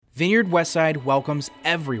Vineyard Westside welcomes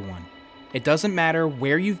everyone. It doesn't matter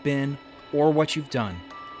where you've been or what you've done.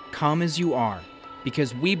 Come as you are,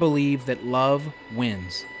 because we believe that love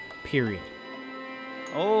wins. Period.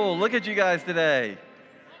 Oh, look at you guys today.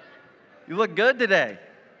 You look good today.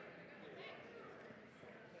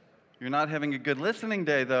 You're not having a good listening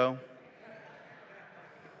day, though.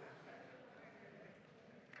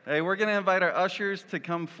 Hey, we're going to invite our ushers to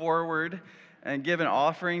come forward and give an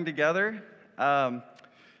offering together.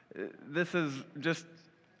 This is just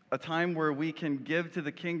a time where we can give to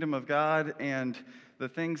the kingdom of God and the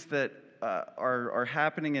things that are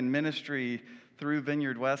happening in ministry through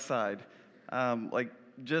Vineyard Westside. Like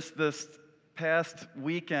just this past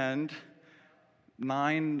weekend,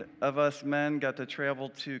 9 of us men got to travel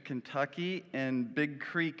to Kentucky in Big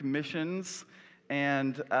Creek missions,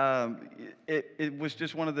 and it was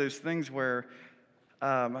just one of those things where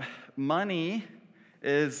money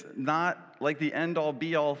is not like the end-all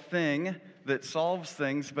be-all thing that solves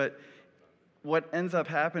things, but what ends up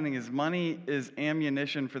happening is money is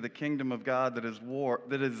ammunition for the kingdom of God that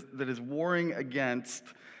is warring against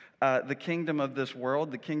the kingdom of this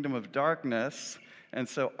world, the kingdom of darkness. And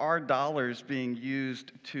so our dollars being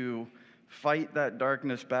used to fight that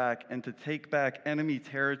darkness back and to take back enemy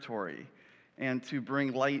territory and to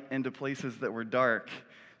bring light into places that were dark.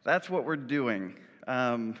 That's what we're doing.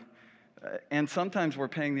 And sometimes we're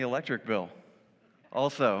paying the electric bill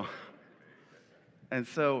also. And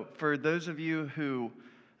so for those of you who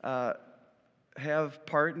have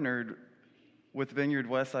partnered with Vineyard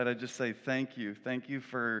Westside, I just say thank you. Thank you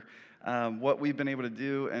for what we've been able to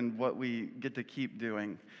do and what we get to keep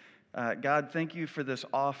doing. God, thank you for this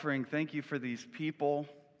offering. Thank you for these people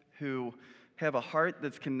who have a heart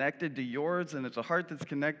that's connected to yours, and it's a heart that's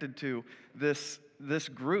connected to this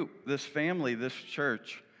group, this family, this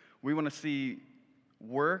church. We want to see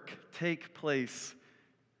work take place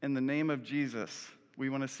in the name of Jesus.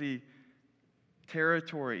 We want to see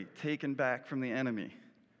territory taken back from the enemy.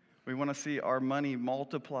 We want to see our money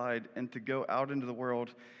multiplied and to go out into the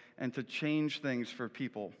world and to change things for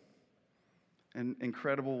people in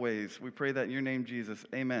incredible ways. We pray that in your name, Jesus.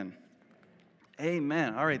 Amen.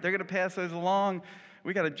 Amen. All right, they're going to pass those along.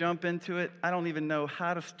 We got to jump into it. I don't even know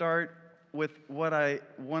how to start with what I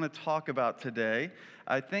want to talk about today.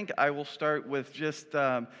 I think I will start with just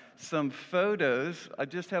some photos. I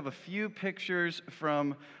just have a few pictures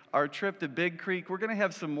from our trip to Big Creek. We're going to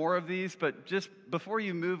have some more of these, but just before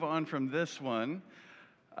you move on from this one,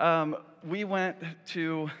 we went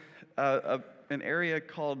to an area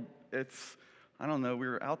called, I don't know, we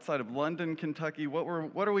were outside of London, Kentucky. What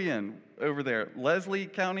are we in over there? Leslie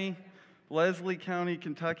County,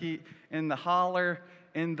 Kentucky, in the holler,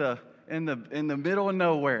 in the middle of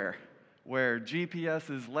nowhere, where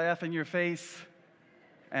GPS is laughing in your face,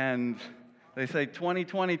 and they say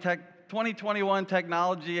 2021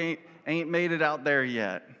 technology ain't made it out there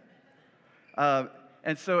yet.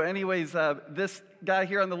 And so anyways, this guy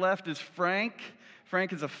here on the left is Frank.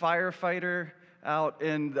 Frank is a firefighter out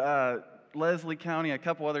in Leslie County, a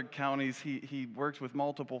couple other counties. He works with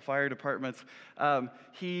multiple fire departments.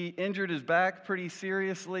 He injured his back pretty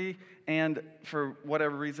seriously, and for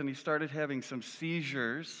whatever reason, he started having some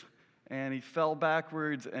seizures, and he fell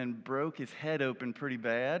backwards and broke his head open pretty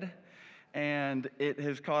bad, and it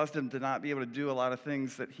has caused him to not be able to do a lot of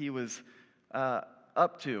things that he was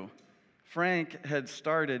up to. Frank had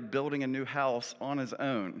started building a new house on his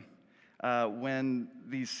own when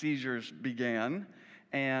these seizures began,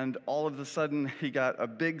 and all of a sudden he got a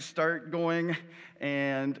big start going,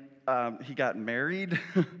 and he got married,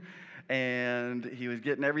 and he was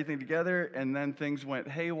getting everything together, and then things went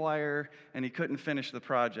haywire, and he couldn't finish the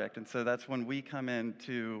project. And so that's when we come in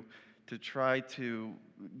to try to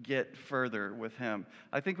get further with him.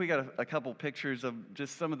 I think we got a couple pictures of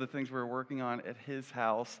just some of the things we're working on at his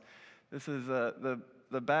house. This is the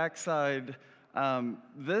backside.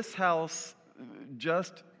 This house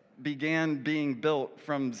just began being built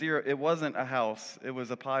from zero. It wasn't a house. It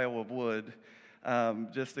was a pile of wood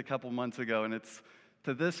just a couple months ago. And it's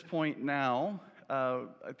to this point now, I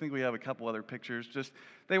think we have a couple other pictures.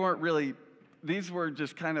 They weren't really, these were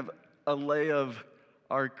just kind of a lay of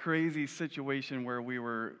our crazy situation where we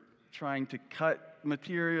were trying to cut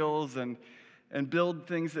materials and build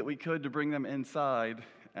things that we could to bring them inside.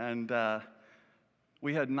 And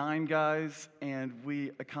we had 9 guys, and we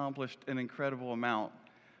accomplished an incredible amount.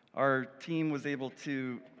 Our team was able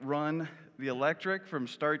to run the electric from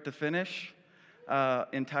start to finish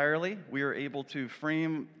entirely. We were able to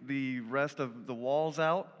frame the rest of the walls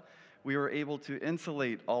out. We were able to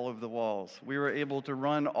insulate all of the walls. We were able to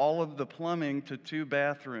run all of the plumbing to 2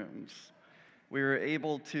 bathrooms. we were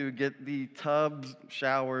able to get the tubs,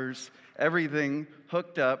 showers, everything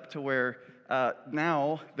hooked up to where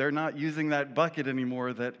now they're not using that bucket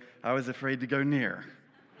anymore that I was afraid to go near.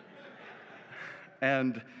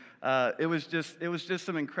 And it was just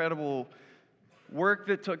some incredible work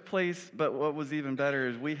that took place, but what was even better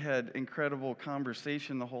is we had incredible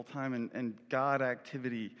conversation the whole time and God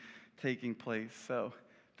activity taking place. So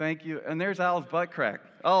thank you. And there's Al's butt crack.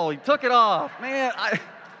 Oh, he took it off. Man,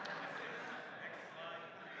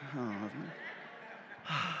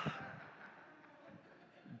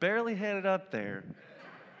 barely had it up there.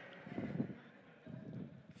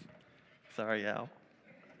 Sorry, Al.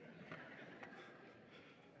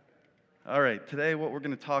 All right, today what we're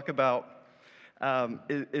going to talk about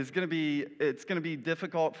it's going to be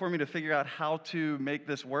difficult for me to figure out how to make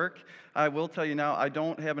this work. I will tell you now, I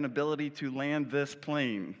don't have an ability to land this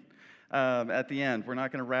plane at the end. We're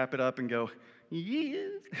not going to wrap it up and go, yes.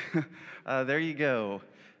 There you go.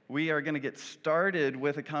 We are going to get started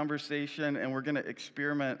with a conversation, and we're going to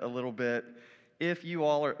experiment a little bit if you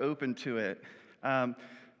all are open to it.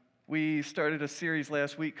 We started a series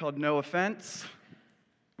last week called No Offense.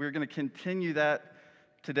 We're going to continue that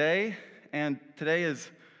today. And today is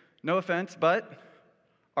no offense, but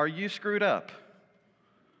are you screwed up?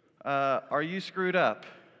 Are you screwed up?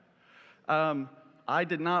 I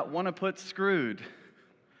did not want to put screwed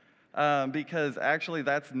because actually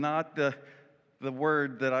that's not the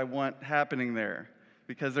word that I want happening there,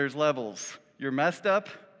 because there's levels. You're messed up,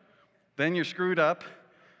 then you're screwed up,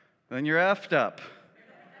 then you're effed up.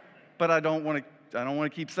 But I don't want to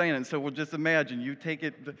keep saying it, so we'll just imagine you take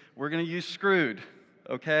it. We're going to use screwed,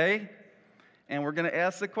 okay? And we're going to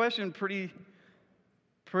ask the question pretty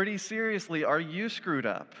seriously. Are you screwed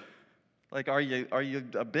up? Like, are you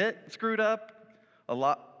a bit screwed up? A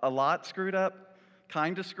lot screwed up?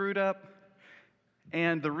 Kind of screwed up?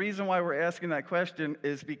 And the reason why we're asking that question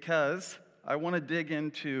is because I want to dig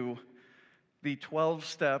into the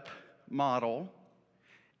 12-step model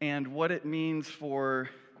and what it means for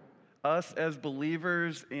us as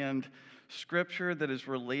believers and Scripture that is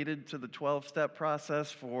related to the 12-step process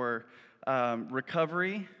for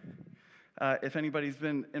recovery. If anybody's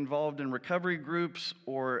been involved in recovery groups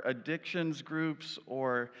or addictions groups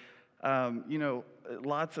or,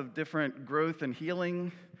 lots of different growth and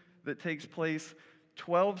healing that takes place,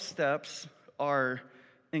 12 steps are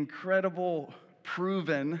incredible,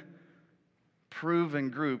 proven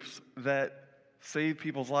groups that save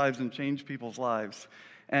people's lives and change people's lives.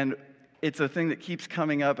 And it's a thing that keeps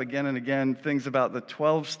coming up again and again, things about the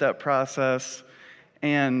 12-step process.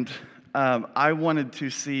 And I wanted to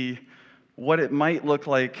see what it might look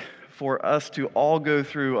like for us to all go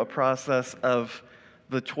through a process of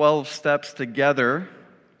the 12 steps together,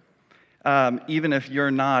 even if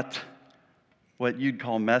you're not what you'd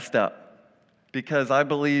call messed up. Because I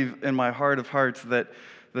believe in my heart of hearts that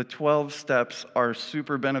the 12 steps are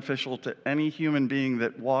super beneficial to any human being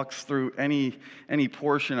that walks through any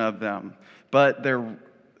portion of them. But they're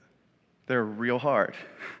real hard.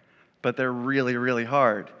 But they're really, really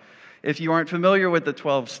hard. If you aren't familiar with the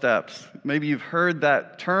 12 steps, maybe you've heard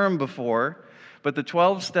that term before, but the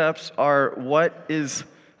 12 steps are what is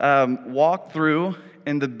walked through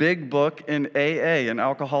in the big book in AA, in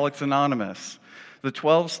Alcoholics Anonymous. The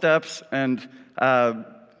 12 steps and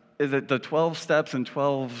is it the 12 steps and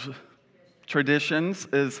 12 traditions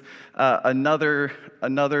is another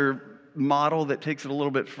model that takes it a little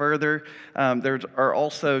bit further. There are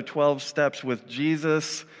also 12 steps with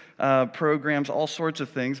Jesus programs, all sorts of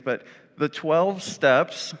things, but the 12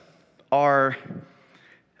 steps are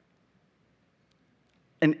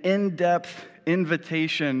an in-depth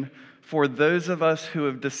invitation for those of us who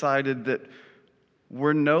have decided that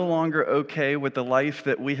we're no longer okay with the life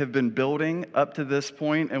that we have been building up to this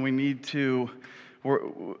point, and we need to.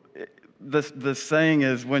 The saying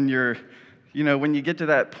is when you get to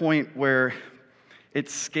that point where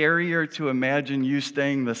it's scarier to imagine you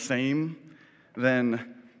staying the same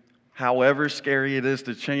than however scary it is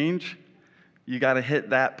to change. You got to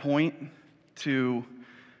hit that point to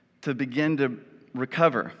begin to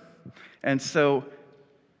recover. And so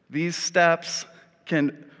these steps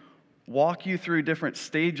can walk you through different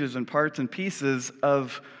stages and parts and pieces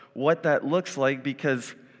of what that looks like,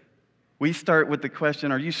 because we start with the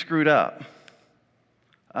question, are you screwed up?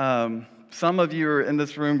 Some of you are in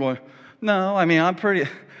this room going, no, I mean, I'm pretty,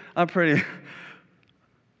 I'm going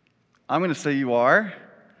to say you are.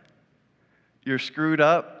 You're screwed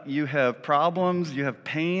up. You have problems. You have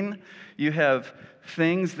pain. You have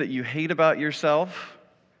things that you hate about yourself.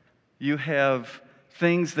 You have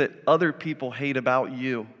things that other people hate about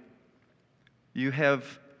you. You have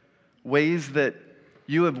ways that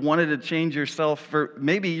You have wanted to change yourself for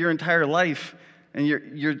maybe your entire life, and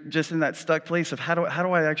you're just in that stuck place of how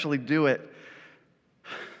do I actually do it?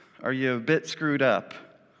 Are you a bit screwed up?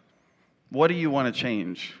 What do you want to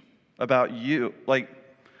change about you?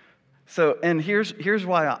 And here's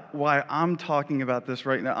why I'm talking about this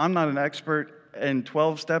right now. I'm not an expert in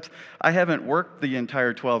 12 steps. I haven't worked the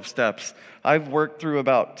entire 12 steps. I've worked through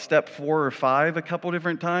about step 4 or 5 a couple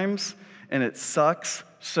different times, and it sucks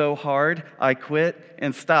so hard, I quit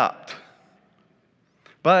and stopped.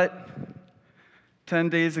 But 10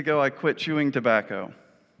 days ago, I quit chewing tobacco.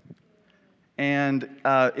 And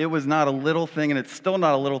it was not a little thing, and it's still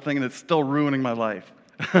not a little thing, and it's still ruining my life.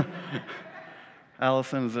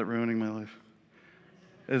 Allison, is it ruining my life?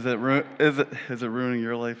 Is it ruining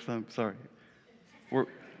your life? I'm sorry.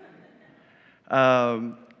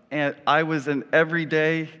 And I was an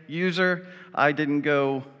everyday user. I didn't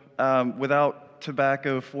go without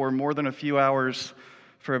tobacco for more than a few hours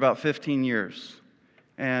for about 15 years.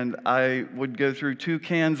 And I would go through 2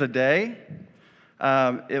 cans a day.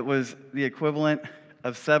 It was the equivalent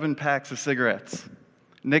of 7 packs of cigarettes,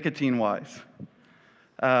 nicotine-wise.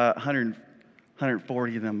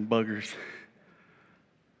 140 of them buggers.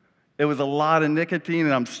 It was a lot of nicotine,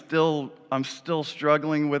 and I'm still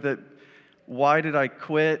struggling with it. Why did I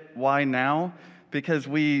quit? Why now? Because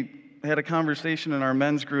we had a conversation in our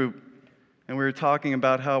men's group, and we were talking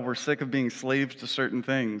about how we're sick of being slaves to certain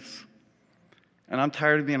things. And I'm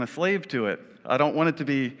tired of being a slave to it. I don't want it to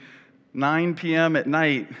be 9 p.m. at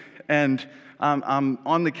night, and I'm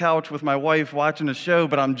on the couch with my wife watching a show,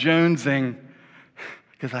 but I'm jonesing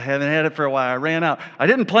because I haven't had it for a while. I ran out. I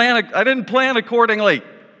didn't plan accordingly.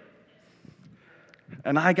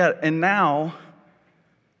 And now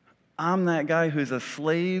I'm that guy who's a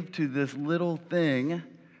slave to this little thing.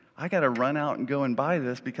 I got to run out and go and buy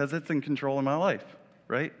this because it's in control of my life,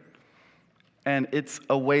 right? And it's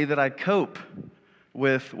a way that I cope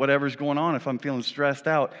with whatever's going on. If I'm feeling stressed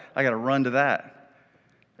out, I got to run to that.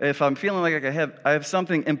 If I'm feeling like I have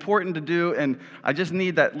something important to do and I just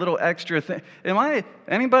need that little extra thing.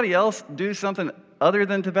 Anybody else do something other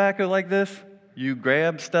than tobacco like this? You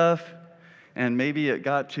grab stuff and maybe it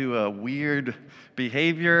got to a weird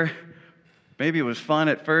behavior. Maybe it was fun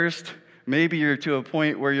at first. Maybe you're to a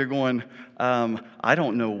point where you're going, I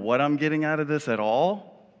don't know what I'm getting out of this at all.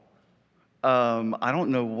 I don't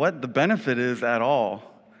know what the benefit is at all.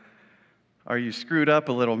 Are you screwed up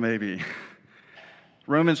a little maybe?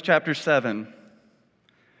 Romans chapter 7.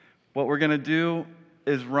 What we're going to do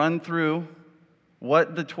is run through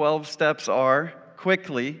what the 12 steps are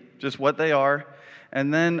quickly, just what they are,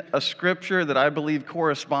 and then a scripture that I believe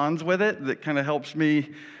corresponds with it that kind of helps me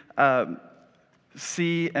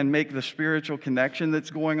see and make the spiritual connection that's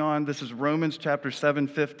going on. This is Romans chapter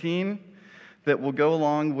 7:15 that will go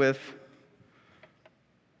along with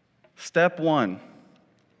step 1.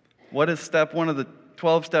 What is step 1 of the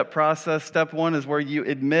 12-step process? Step 1 is where you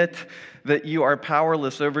admit that you are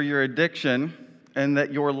powerless over your addiction and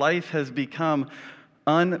that your life has become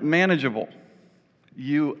unmanageable.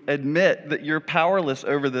 You admit that you're powerless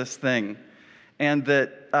over this thing and that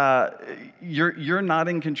you're not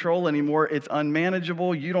in control anymore. It's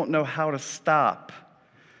unmanageable. You don't know how to stop.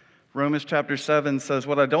 Romans chapter 7 says,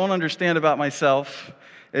 what I don't understand about myself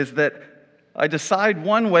is that I decide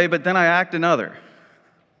one way, but then I act another,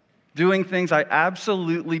 doing things I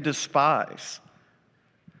absolutely despise.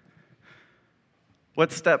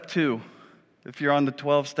 What's step 2 if you're on the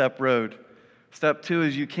 12-step road? Step 2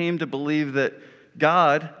 is you came to believe that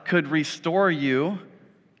God could restore you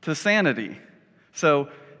to sanity. So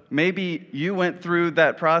maybe you went through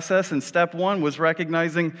that process, and step 1 was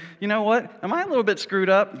recognizing, you know what? Am I a little bit screwed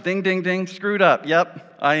up? Ding, ding, ding, screwed up.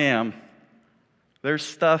 Yep, I am. There's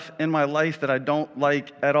stuff in my life that I don't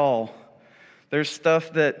like at all. There's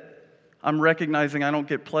stuff that I'm recognizing I don't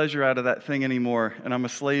get pleasure out of that thing anymore, and I'm a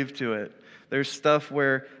slave to it. There's stuff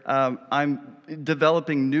where I'm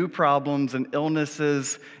developing new problems and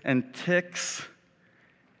illnesses and tics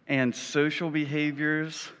and social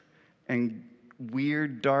behaviors and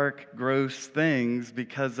weird, dark, gross things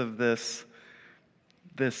because of this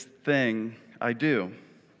thing I do.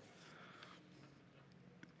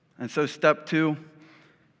 And so step 2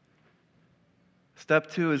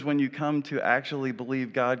 is when you come to actually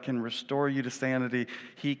believe God can restore you to sanity.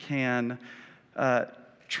 He can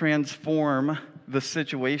transform the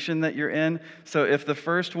situation that you're in. So if the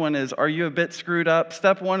first one is, are you a bit screwed up?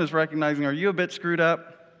 Step 1 is recognizing, are you a bit screwed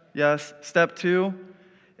up? Yes. Step 2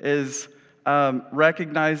 is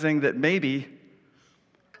recognizing that maybe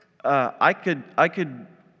I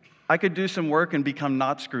could do some work and become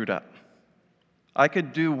not screwed up. I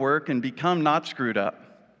could do work and become not screwed up.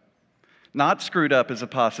 Not screwed up is a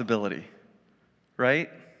possibility, right?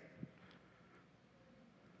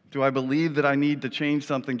 Do I believe that I need to change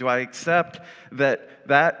something? Do I accept that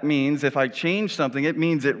that means if I change something, it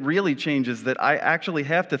means it really changes, that I actually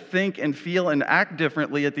have to think and feel and act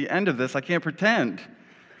differently at the end of this? I can't pretend.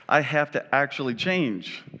 I have to actually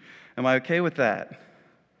change. Am I okay with that?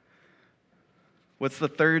 What's the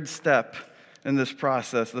third step in this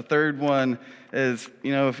process? The third one is,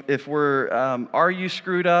 if we're, are you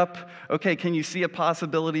screwed up? Okay, can you see a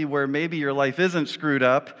possibility where maybe your life isn't screwed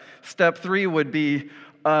up? Step 3 would be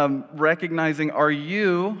recognizing, are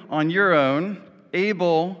you on your own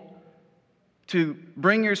able to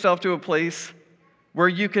bring yourself to a place where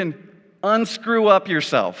you can unscrew up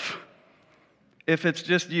yourself? If it's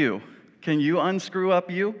just you, can you unscrew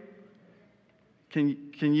up you?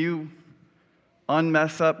 Can you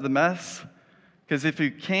unmess up the mess? Because if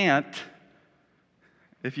you can't,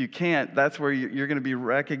 that's where you're going to be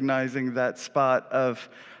recognizing that spot of,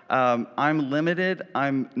 I'm limited,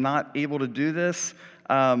 I'm not able to do this,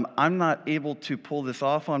 I'm not able to pull this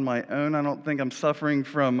off on my own. I don't think I'm suffering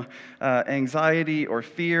from anxiety or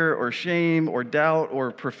fear or shame or doubt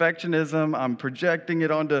or perfectionism. I'm projecting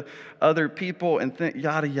it onto other people and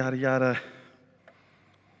yada, yada, yada.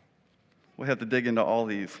 We'll have to dig into all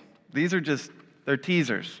these. These are they're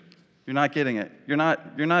teasers. You're not getting it. You're not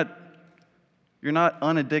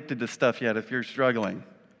unaddicted to stuff yet if you're struggling.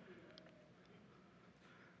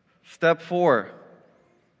 Step 4.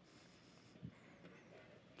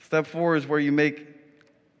 Step 4 is where you make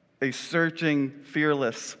a searching,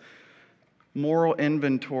 fearless, moral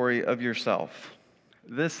inventory of yourself.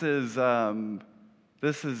 This is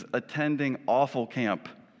attending awful camp.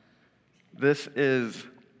 This is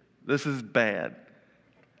bad.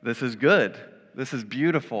 This is good. This is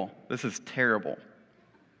beautiful. This is terrible.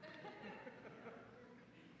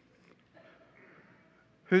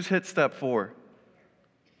 Who's hit step 4?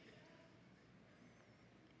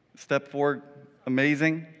 Step 4,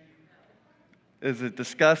 amazing? Is it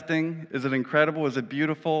disgusting? Is it incredible? Is it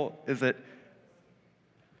beautiful? Is it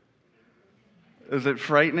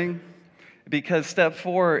frightening? Because step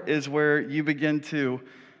 4 is where you begin to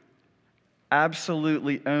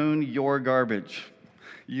absolutely own your garbage.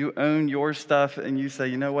 You own your stuff and you say,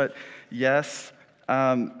 you know what? Yes,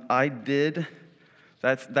 I did.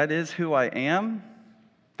 That is who I am.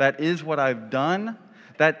 That is what I've done.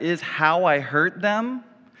 That is how I hurt them.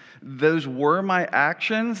 Those were my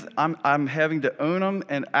actions. I'm having to own them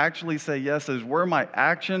and actually say, yes, those were my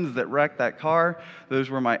actions that wrecked that car. Those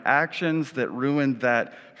were my actions that ruined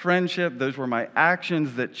that friendship. Those were my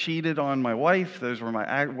actions that cheated on my wife. Those were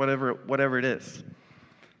my whatever it is.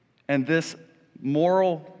 And this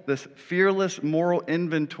fearless moral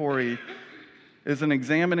inventory is an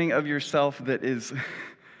examining of yourself that is,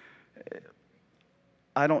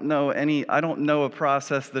 I don't know a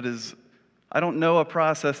process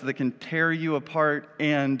that can tear you apart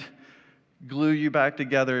and glue you back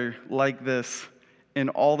together like this in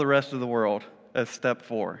all the rest of the world as step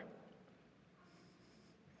 4.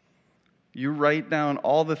 You write down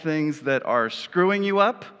all the things that are screwing you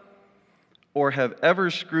up or have ever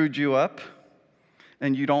screwed you up,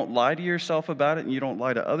 and you don't lie to yourself about it, and you don't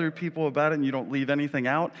lie to other people about it, and you don't leave anything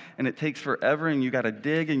out, and it takes forever, and you got to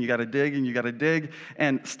dig, and you got to dig, and you got to dig,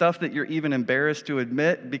 and stuff that you're even embarrassed to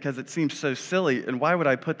admit because it seems so silly. And why would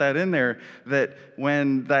I put that in there? That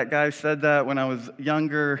when that guy said that when I was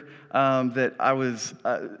younger, that I was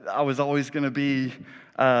always going to be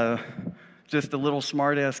just a little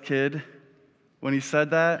smart-ass kid when he said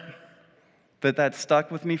that stuck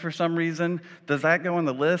with me for some reason. Does that go on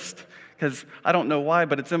the list? Because I don't know why,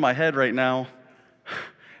 but it's in my head right now.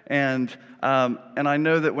 And I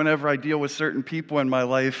know that whenever I deal with certain people in my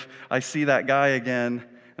life, I see that guy again,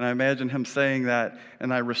 and I imagine him saying that,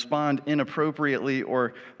 and I respond inappropriately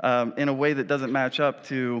or in a way that doesn't match up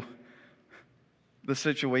to the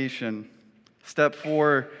situation. Step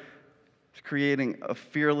 4 is creating a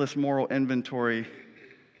fearless moral inventory.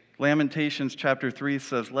 Lamentations chapter 3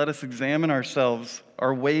 says, "Let us examine ourselves,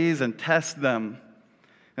 our ways, and test them.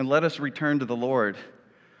 And let us return to the Lord."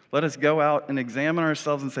 Let us go out and examine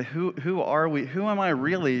ourselves and say, who are we? Who am I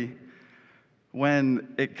really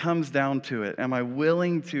when it comes down to it? Am I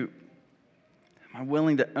willing to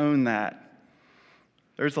own that?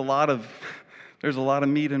 There's a lot of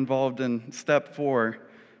meat involved in step 4.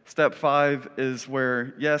 Step 5 is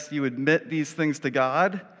where, yes, you admit these things to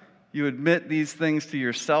God. You admit these things to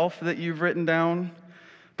yourself that you've written down,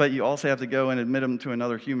 but you also have to go and admit them to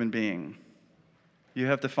another human being. You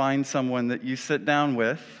have to find someone that you sit down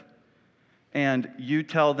with and you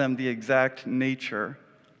tell them the exact nature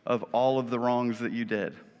of all of the wrongs that you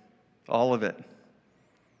did. All of it.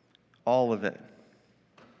 All of it.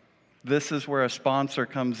 This is where a sponsor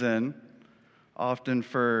comes in, often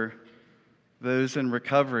for those in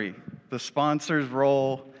recovery. The sponsor's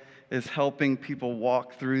role is helping people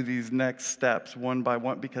walk through these next steps one by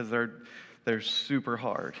one because they're super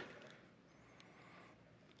hard.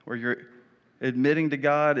 Where you're admitting to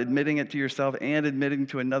God, admitting it to yourself, and admitting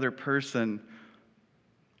to another person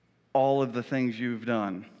all of the things you've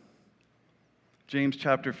done. James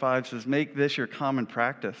chapter 5 says, "Make this your common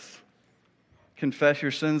practice. Confess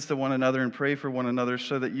your sins to one another and pray for one another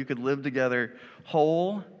so that you could live together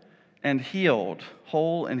whole and healed."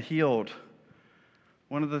 Whole and healed.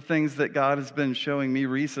 One of the things that God has been showing me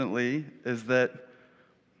recently is that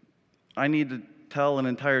I need to tell an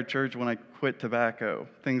entire church when I quit tobacco,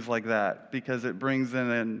 things like that, because it brings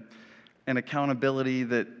in an accountability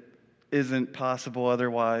that isn't possible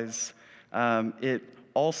otherwise. It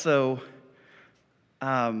also,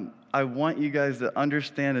 I want you guys to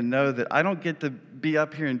understand and know that I don't get to be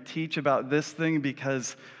up here and teach about this thing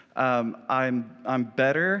because I'm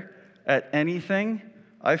better at anything.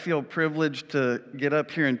 I feel privileged to get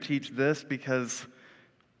up here and teach this because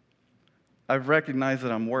I've recognized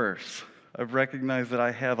that I'm worse. I've recognized that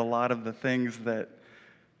I have a lot of the things that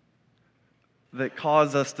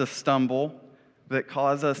cause us to stumble, that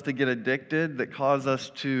cause us to get addicted, that cause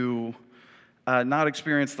us to not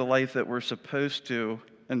experience the life that we're supposed to.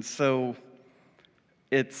 And so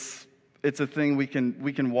it's a thing we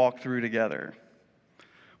can walk through together.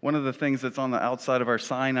 One of the things that's on the outside of our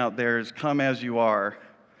sign out there is "Come as you are."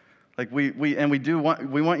 Like we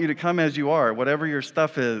want you to come as you are, whatever your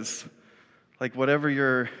stuff is, like whatever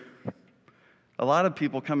your. A lot of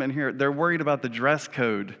people come in here, they're worried about the dress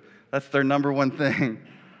code. That's their number one thing.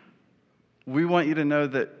 We want you to know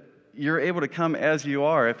that you're able to come as you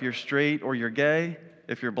are. If you're straight or you're gay,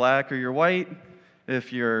 if you're black or you're white,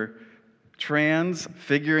 if you're trans,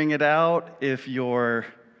 figuring it out, if you're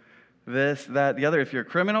this, that, the other, if you're a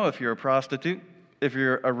criminal, if you're a prostitute, if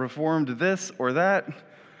you're a reformed this or that,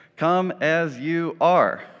 come as you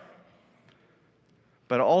are.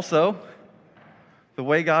 But also, the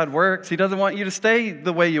way God works, He doesn't want you to stay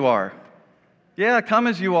the way you are. Yeah, come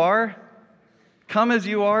as you are. Come as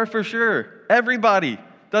you are for sure. Everybody.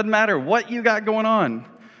 Doesn't matter what you got going on.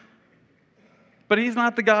 But He's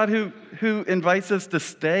not the God who invites us to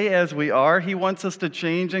stay as we are. He wants us to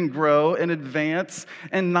change and grow and advance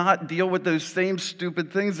and not deal with those same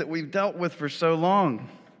stupid things that we've dealt with for so long.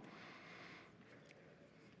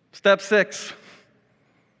 Step 6.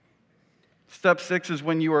 Step 6 is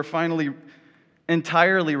when you are finally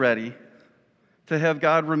entirely ready to have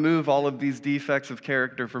God remove all of these defects of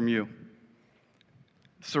character from you.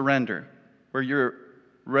 Surrender, where you're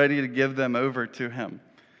ready to give them over to Him.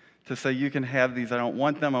 To say, you can have these. I don't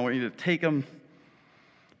want them. I want you to take them.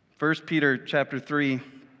 1 Peter chapter 3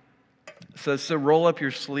 says, "So roll up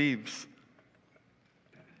your sleeves.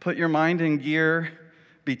 Put your mind in gear.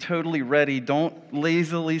 Be totally ready. Don't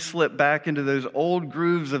lazily slip back into those old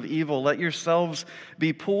grooves of evil. Let yourselves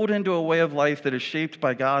be pulled into a way of life that is shaped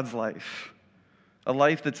by God's life. A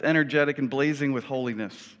life that's energetic and blazing with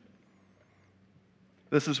holiness."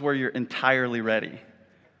 This is where you're entirely ready.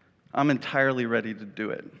 I'm entirely ready to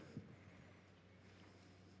do it.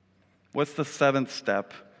 What's the 7th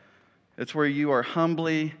step? It's where you are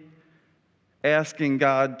humbly asking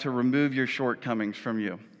God to remove your shortcomings from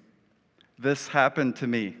you. This happened to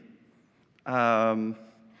me.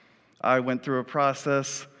 I went through a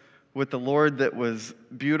process with the Lord that was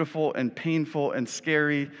beautiful and painful and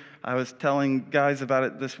scary. I was telling guys about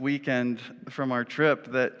it this weekend from our trip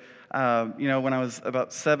that, when I was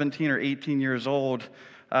about 17 or 18 years old,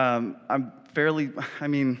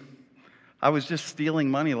 I was just stealing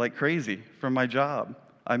money like crazy from my job.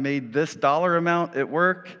 I made this dollar amount at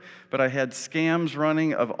work, but I had scams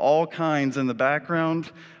running of all kinds in the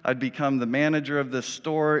background. I'd become the manager of this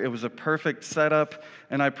store. It was a perfect setup,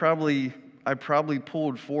 and I probably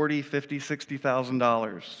pulled $40,000, $50,000,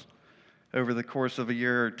 $60,000 over the course of a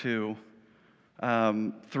year or two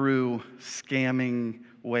through scamming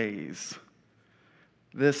ways.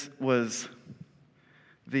 This was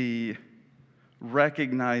the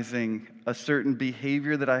recognizing a certain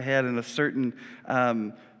behavior that I had and a certain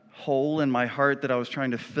hole in my heart that I was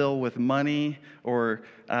trying to fill with money or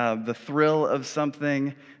the thrill of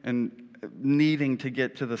something, and needing to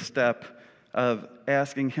get to the step of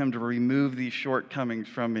asking Him to remove these shortcomings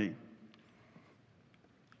from me.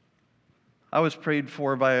 I was prayed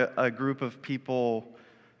for by a group of people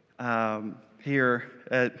here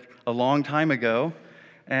a long time ago,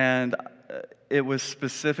 and it was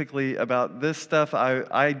specifically about this stuff.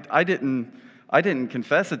 I didn't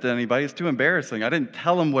confess it to anybody. It's too embarrassing. I didn't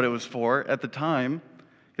tell them what it was for at the time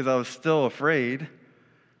because I was still afraid.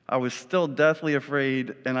 I was still deathly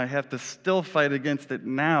afraid, and I have to still fight against it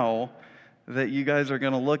now that you guys are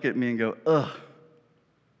going to look at me and go, ugh,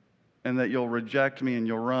 and that you'll reject me and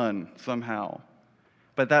you'll run somehow.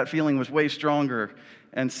 But that feeling was way stronger.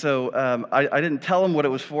 And so I didn't tell him what it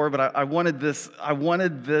was for, but I wanted this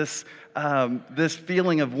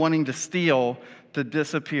feeling of wanting to steal to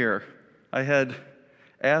disappear. I had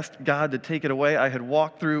asked God to take it away. I had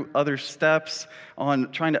walked through other steps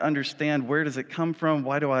on trying to understand, where does it come from?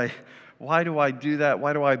 Why do I do that?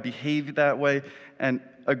 Why do I behave that way? And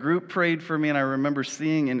a group prayed for me, and I remember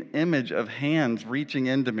seeing an image of hands reaching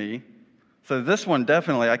into me. So this one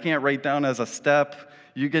definitely, I can't write down as a step,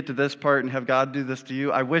 you get to this part and have God do this to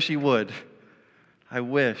you. I wish he would. I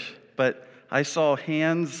wish. But I saw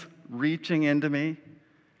hands reaching into me,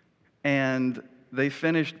 and they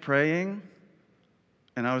finished praying,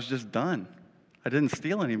 and I was just done. I didn't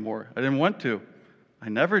steal anymore. I didn't want to. I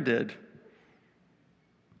never did.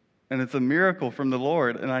 And it's a miracle from the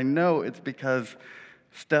Lord, and I know it's because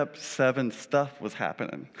step 7 stuff was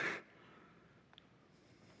happening.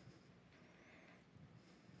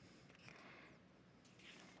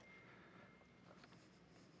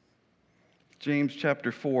 James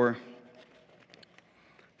chapter 4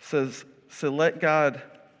 says, so let God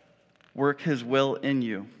work his will in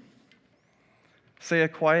you. Say a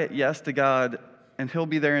quiet yes to God, and he'll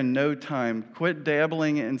be there in no time. Quit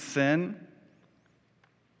dabbling in sin.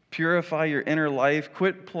 Purify your inner life.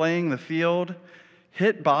 Quit playing the field.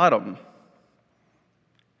 Hit bottom.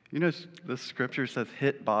 You know, the scripture says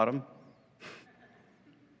hit bottom.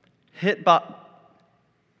 Hit bottom.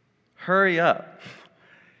 Hurry up.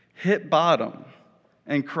 Hit bottom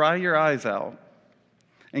and cry your eyes out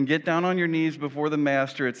and get down on your knees before the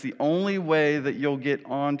Master. It's the only way that you'll get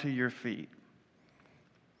onto your feet.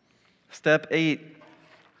 Step 8,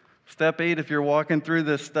 if you're walking through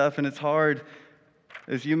this stuff and it's hard,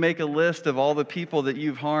 is you make a list of all the people that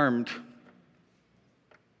you've harmed.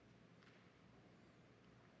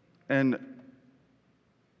 And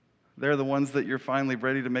they're the ones that you're finally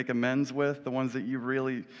ready to make amends with, the ones that you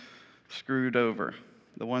really screwed over,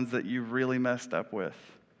 the ones that you really messed up with,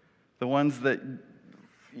 the ones that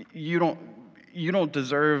you don't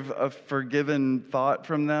deserve a forgiven thought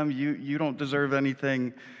from them. You don't deserve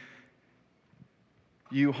anything.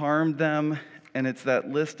 You harmed them, and it's that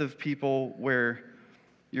list of people where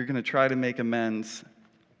you're going to try to make amends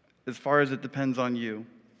as far as it depends on you.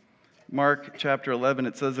 Mark chapter 11,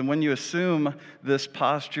 it says, and when you assume this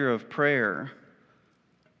posture of prayer,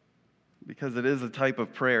 because it is a type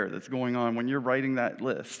of prayer that's going on when you're writing that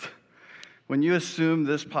list, when you assume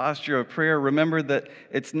this posture of prayer, remember that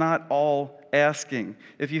it's not all asking.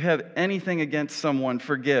 If you have anything against someone,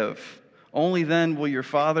 forgive. Only then will your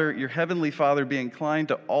Father, your heavenly Father, be inclined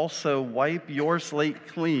to also wipe your slate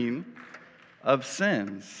clean of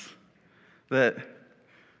sins. That,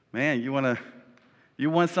 man, you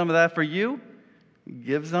want some of that for you?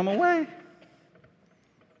 Give some away.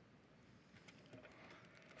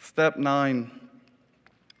 Step 9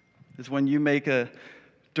 is when you make a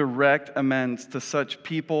direct amends to such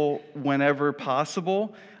people whenever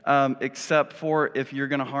possible, except for if you're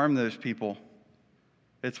going to harm those people.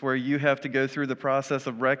 It's where you have to go through the process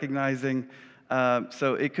of recognizing.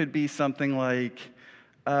 So it could be something like,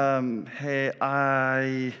 hey,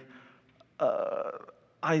 I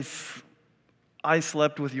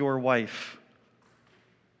slept with your wife.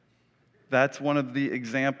 That's one of the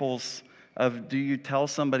examples of, do you tell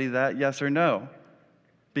somebody that, yes or no?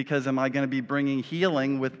 Because am I going to be bringing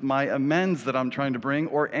healing with my amends that I'm trying to bring,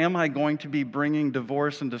 or am I going to be bringing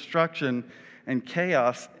divorce and destruction and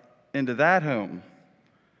chaos into that home?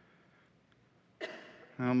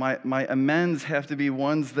 My amends have to be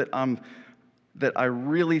ones that I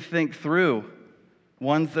really think through,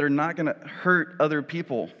 ones that are not going to hurt other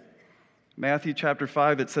people. Matthew chapter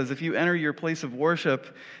 5, it says, if you enter your place of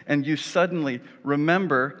worship and you suddenly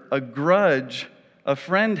remember a grudge a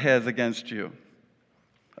friend has against you,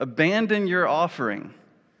 abandon your offering.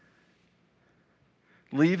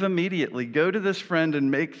 Leave immediately. Go to this friend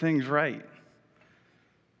and make things right.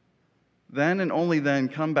 Then and only then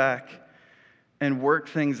come back and work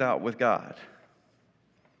things out with God.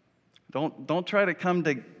 Don't try to come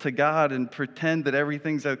to God and pretend that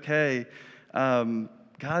everything's okay.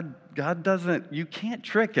 God doesn't, you can't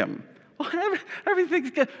trick him. Well, everything's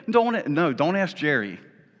good. Don't ask Jerry.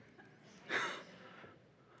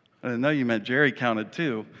 I didn't know you meant Jerry counted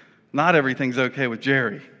too. Not everything's okay with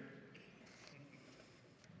Jerry.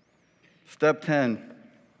 Step 10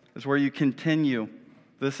 is where you continue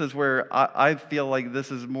This is where I feel like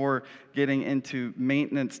this is more getting into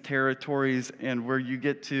maintenance territories, and where you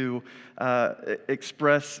get to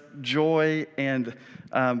express joy and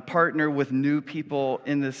partner with new people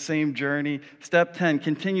in the same journey. Step 10,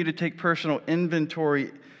 continue to take personal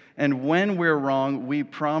inventory, and when we're wrong, we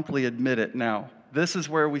promptly admit it now. This is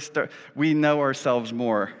where we know ourselves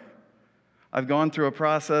more. I've gone through a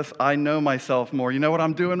process. I know myself more. You know what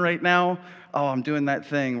I'm doing right now? Oh, I'm doing that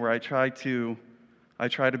thing where I try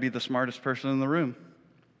to be the smartest person in the room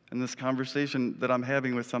in this conversation that I'm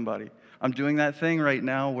having with somebody. I'm doing that thing right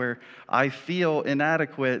now where I feel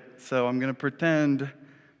inadequate, so I'm going to pretend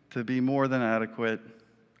to be more than adequate.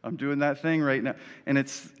 I'm doing that thing right now. And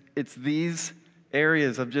it's these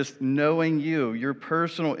areas of just knowing your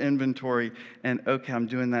personal inventory, and okay, I'm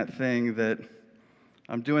doing that thing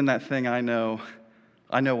I know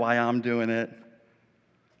why I'm doing it.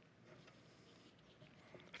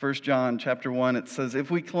 1 John chapter 1, it says,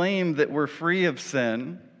 if we claim that we're free of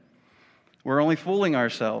sin, we're only fooling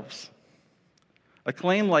ourselves. A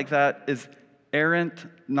claim like that is arrant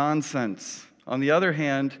nonsense. On the other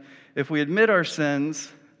hand, if we admit our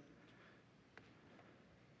sins,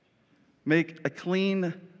 make a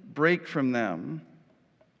clean break from them.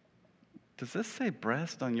 Does this say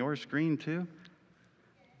breast on your screen too?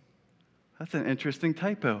 That's an interesting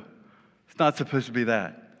typo. It's not supposed to be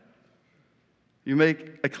that. You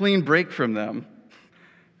make a clean break from them,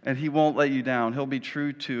 and he won't let you down. He'll be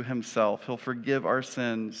true to himself. He'll forgive our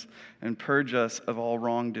sins and purge us of all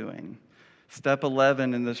wrongdoing. Step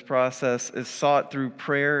 11 in this process is sought through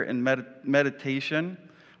prayer and meditation,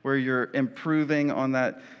 where you're improving on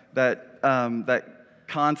that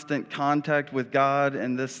constant contact with God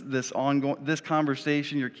and this ongoing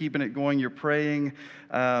conversation. You're keeping it going. You're praying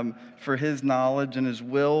for His knowledge and His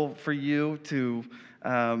will for you to.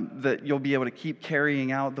 That you'll be able to keep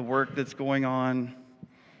carrying out the work that's going on.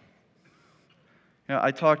 I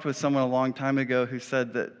talked with someone a long time ago who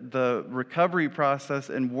said that the recovery process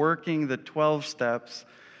and working the 12 steps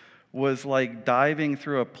was like diving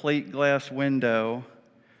through a plate glass window,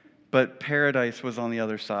 but paradise was on the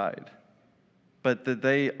other side. But that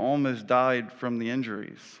they almost died from the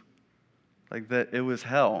injuries. Like that it was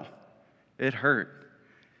hell. It hurt.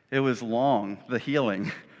 It was long, the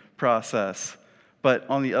healing process. But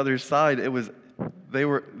on the other side, they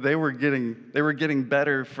were getting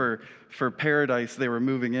better for paradise they were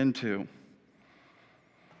moving into.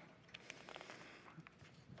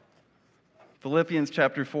 Philippians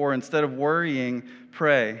chapter 4, instead of worrying,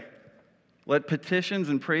 pray. Let petitions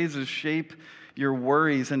and praises shape your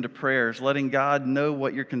worries into prayers, letting God know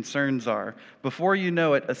what your concerns are. Before you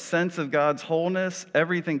know it, a sense of God's wholeness,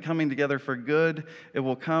 everything coming together for good, it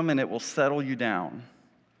will come and it will settle you down.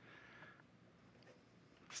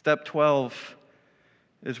 Step 12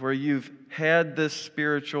 is where you've had this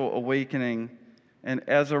spiritual awakening, and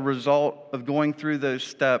as a result of going through those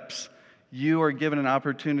steps, you are given an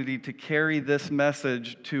opportunity to carry this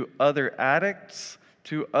message to other addicts,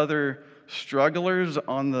 to other strugglers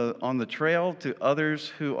on the trail, to others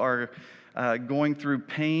who are going through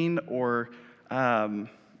pain or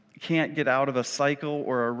can't get out of a cycle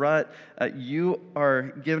or a rut. You are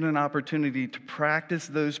given an opportunity to practice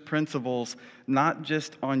those principles, not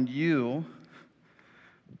just on you,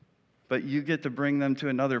 but you get to bring them to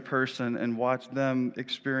another person and watch them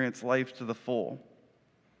experience life to the full.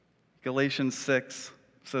 Galatians 6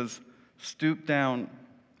 says, stoop down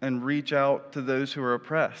and reach out to those who are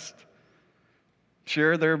oppressed.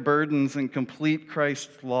 Share their burdens and complete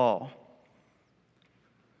Christ's law.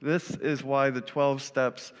 This is why the 12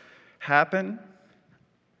 steps happen.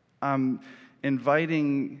 I'm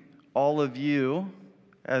inviting all of you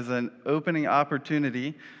as an opening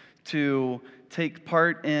opportunity to take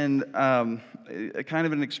part in a kind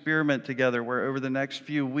of an experiment together where over the next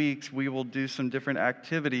few weeks we will do some different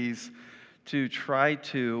activities to try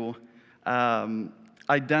to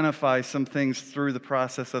identify some things through the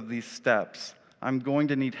process of these steps. I'm going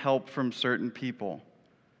to need help from certain people.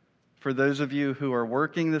 For those of you who are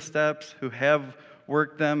working the steps, who have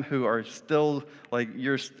worked them, who are still, like,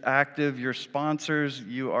 you're active, you're sponsors,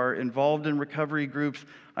 you are involved in recovery groups,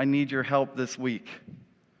 I need your help this week.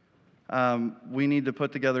 We need to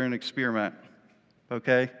put together an experiment,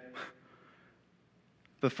 okay?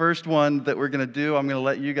 The first one that we're going to do, I'm going to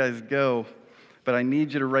let you guys go, but I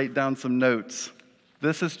need you to write down some notes.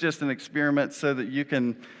 This is just an experiment so that you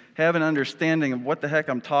can have an understanding of what the heck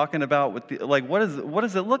I'm talking about with what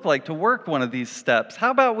does it look like to work one of these steps?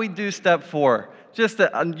 How about we do step 4? Just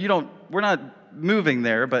that we're not moving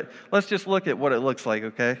there, but let's just look at what it looks like,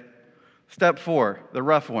 okay? Step 4, the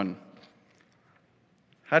rough one.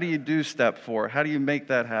 How do you do step 4? How do you make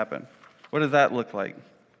that happen? What does that look like?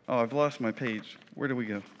 Oh, I've lost my page. Where do we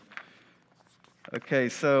go? Okay,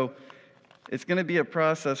 so it's going to be a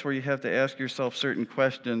process where you have to ask yourself certain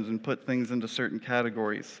questions and put things into certain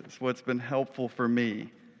categories. It's what's been helpful for me.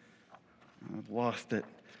 I've lost it.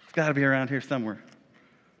 It's got to be around here somewhere.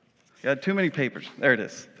 Got too many papers. There it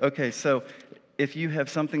is. Okay, so if you have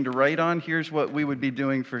something to write on, here's what we would be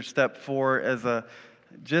doing for step 4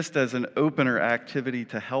 just as an opener activity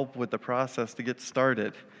to help with the process to get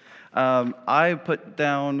started. I put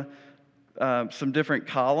down some different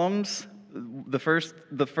columns. The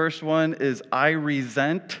first one is I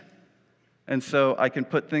resent. And so I can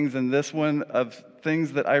put things in this one of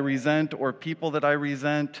things that I resent, or people that I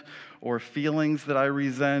resent, or feelings that I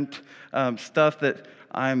resent, stuff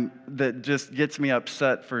that just gets me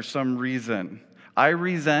upset for some reason. I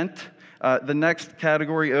resent. The next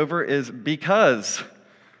category over is because.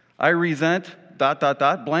 I resent ...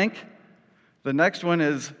 blank. The next one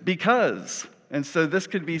is because. And so this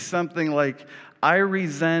could be something like, I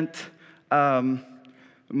resent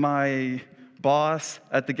my boss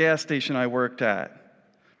at the gas station I worked at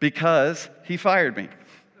because he fired me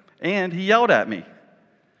and he yelled at me.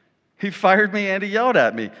 He fired me and he yelled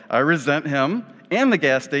at me. I resent him and the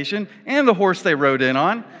gas station and the horse they rode in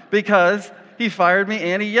on because he fired me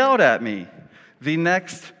and he yelled at me. The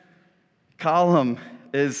next column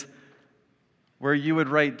is where you would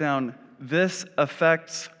write down, this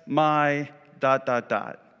affects my ...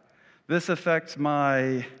 This affects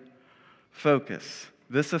my focus.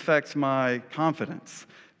 This affects my confidence.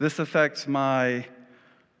 This affects my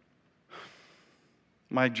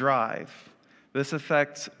drive. This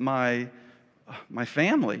affects my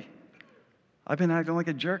family. I've been acting like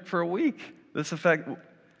a jerk for a week.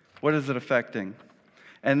 What is it affecting?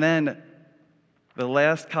 And then the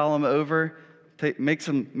last column over, make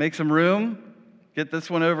some room. Get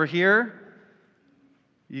this one over here.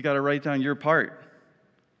 You got to write down your part.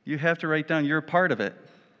 You have to write down your part of it.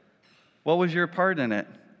 What was your part in it?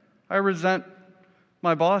 I resent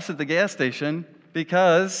my boss at the gas station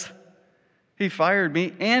because he fired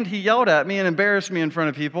me and he yelled at me and embarrassed me in front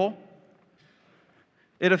of people.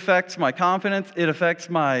 It affects my confidence. It affects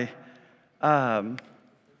my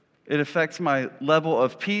level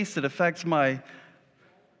of peace. It affects my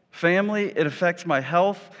family. It affects my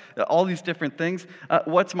health. All these different things.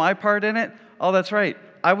 What's my part in it? Oh, that's right.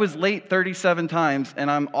 I was late 37 times,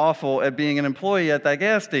 and I'm awful at being an employee at that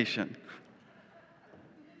gas station.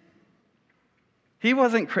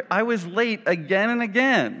 I was late again and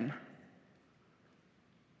again.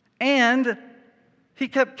 And he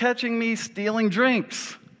kept catching me stealing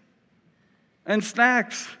drinks and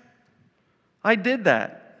snacks. I did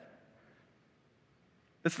that.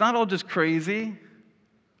 It's not all just crazy.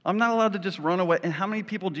 I'm not allowed to just run away. And how many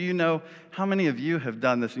people do you know, how many of you have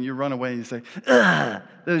done this and you run away and you say, ugh,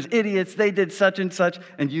 those idiots, they did such and such.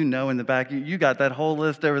 And you know in the back, you got that whole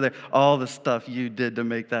list over there, all the stuff you did to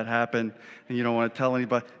make that happen. And you don't want to tell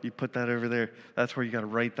anybody. You put that over there. That's where you got to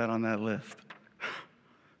write that on that list.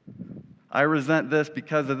 I resent this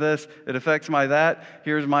because of this. It affects my that.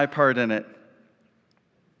 Here's my part in it.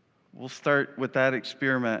 We'll start with that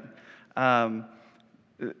experiment.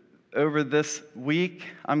 Over this week,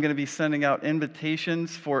 I'm going to be sending out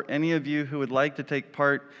invitations for any of you who would like to take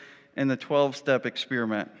part in the 12-step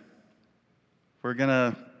experiment. We're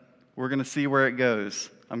going to see where it goes.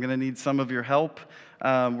 I'm going to need some of your help.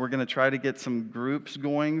 We're going to try to get some groups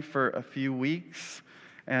going for a few weeks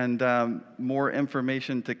and more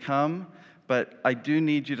information to come. But I do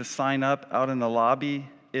need you to sign up out in the lobby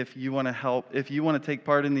if you want to help, if you want to take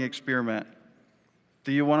part in the experiment.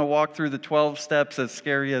 Do you want to walk through the 12 steps, as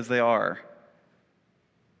scary as they are?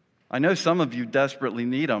 I know some of you desperately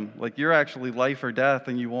need them. Like you're actually life or death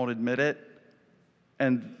and you won't admit it.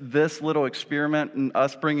 And this little experiment and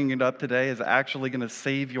us bringing it up today is actually going to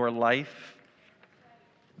save your life.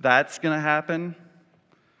 That's going to happen.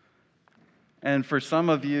 And for some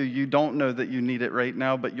of you, you don't know that you need it right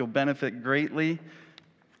now, but you'll benefit greatly.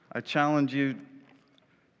 I challenge you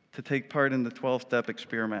to take part in the 12-step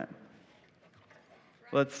experiment.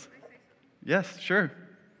 Yes, sure.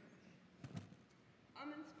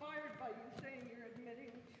 I'm inspired by you saying you're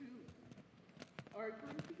admitting to our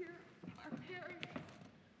group here, our parents,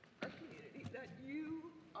 our community, that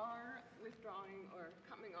you are withdrawing or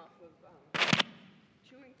coming off of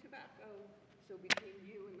chewing tobacco. So between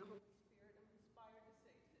you and the Holy Spirit, I'm inspired to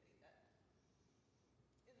say today that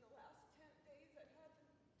in the last 10 days I've had to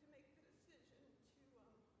make the decision to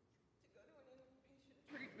go to an inpatient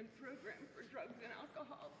treatment program for drugs and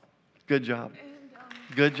alcohol. Good job. And,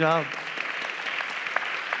 Good job.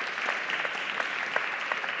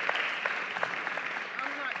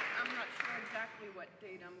 I'm not sure exactly what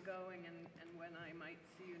date I'm going, and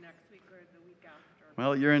next week or the week after.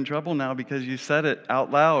 Well, you're in trouble now because you said it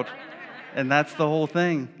out loud. And that's the whole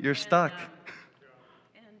thing. You're stuck.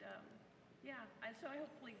 So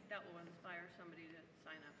hopefully that will inspire somebody to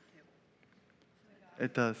sign up too.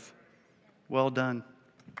 It does. Well done.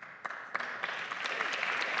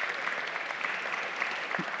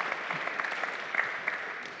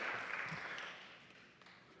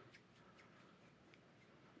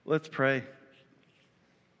 Let's pray.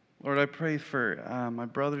 Lord, I pray for my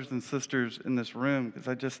brothers and sisters in this room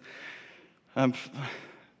because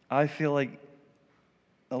I feel like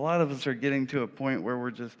a lot of us are getting to a point where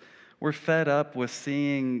we're fed up with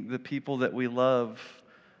seeing the people that we love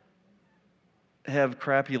have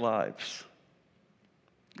crappy lives,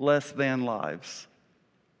 less than lives,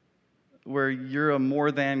 where you're a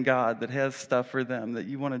more than God that has stuff for them that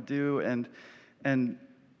you want to do, and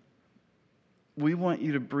we want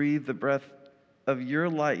you to breathe the breath of your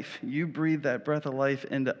life. You breathe that breath of life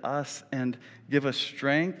into us and give us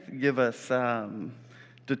strength, give us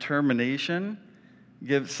determination.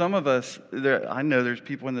 Give some of us, I know there's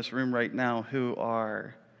people in this room right now who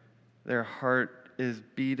their heart is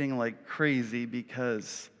beating like crazy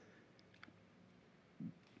because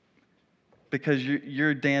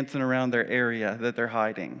you're dancing around their area that they're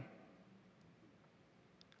hiding.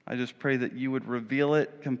 I just pray that you would reveal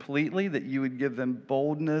it completely, that you would give them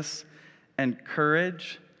boldness and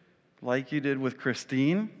courage like you did with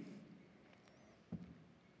Christine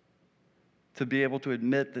to be able to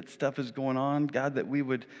admit that stuff is going on. God, that we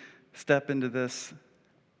would step into this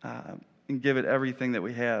and give it everything that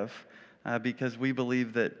we have because we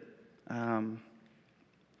believe that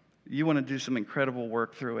you want to do some incredible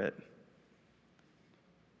work through it.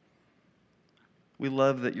 We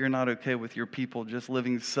love that you're not okay with your people just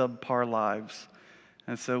living subpar lives.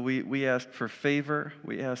 And so we ask for favor.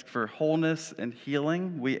 We ask for wholeness and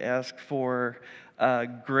healing. We ask for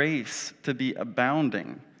grace to be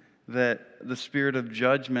abounding, that the spirit of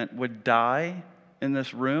judgment would die in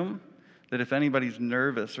this room, that if anybody's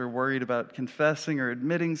nervous or worried about confessing or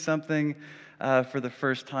admitting something for the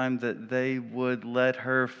first time, that they would let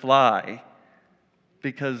her fly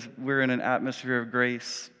because we're in an atmosphere of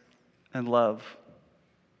grace and love.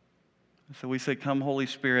 So we say, come, Holy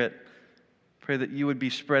Spirit, pray that you would be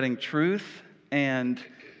spreading truth and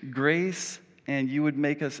grace, and you would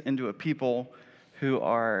make us into a people who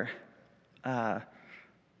are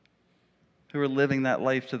living that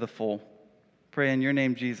life to the full. Pray in your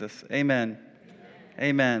name, Jesus. Amen.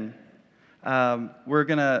 Amen. We're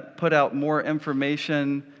going to put out more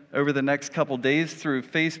information over the next couple days through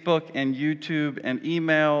Facebook and YouTube and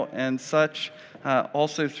email and such,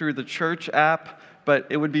 also through the church app. But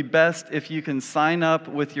it would be best if you can sign up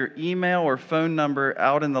with your email or phone number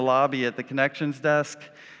out in the lobby at the connections desk,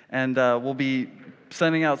 and we'll be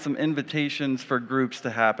sending out some invitations for groups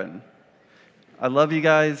to happen. I love you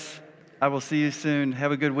guys. I will see you soon.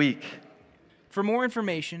 Have a good week. For more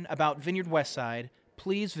information about Vineyard Westside,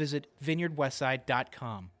 please visit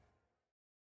vineyardwestside.com.